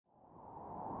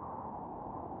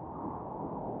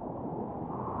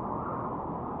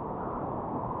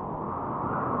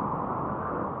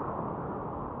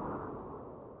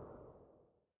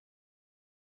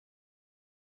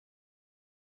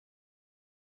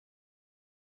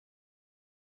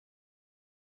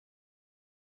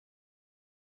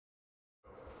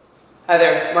Hi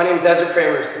there, my name is Ezra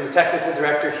Kramers. I'm the Technical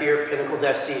Director here at Pinnacles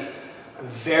FC. I'm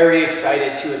very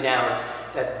excited to announce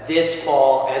that this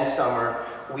fall and summer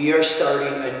we are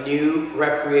starting a new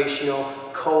recreational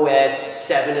co-ed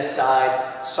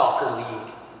 7-a-side soccer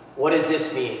league. What does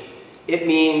this mean? It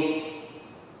means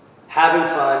having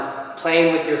fun,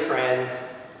 playing with your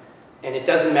friends, and it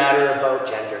doesn't matter about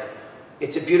gender.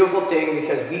 It's a beautiful thing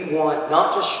because we want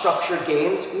not just structured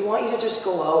games, we want you to just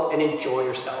go out and enjoy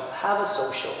yourself, have a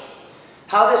social.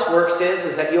 How this works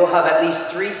is that you'll have at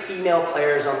least 3 female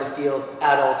players on the field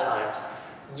at all times.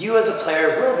 You as a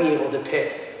player will be able to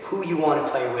pick who you want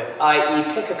to play with,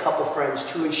 i.e. pick a couple friends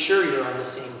to ensure you're on the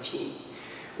same team.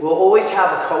 We'll always have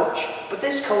a coach, but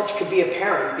this coach could be a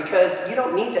parent because you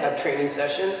don't need to have training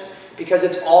sessions because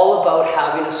it's all about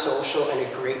having a social and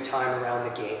a great time around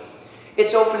the game.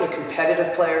 It's open to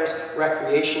competitive players,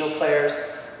 recreational players.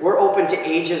 We're open to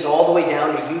ages all the way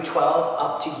down to U12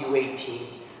 up to U18.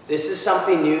 This is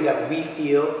something new that we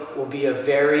feel will be a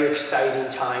very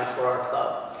exciting time for our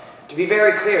club. To be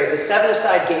very clear, the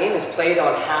 7-a-side game is played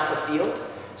on half a field,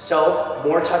 so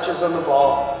more touches on the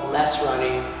ball, less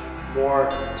running, more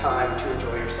time to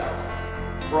enjoy yourself.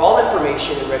 For all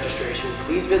information and registration,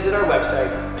 please visit our website,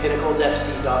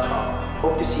 pinnaclesfc.com.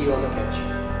 Hope to see you on the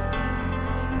pitch.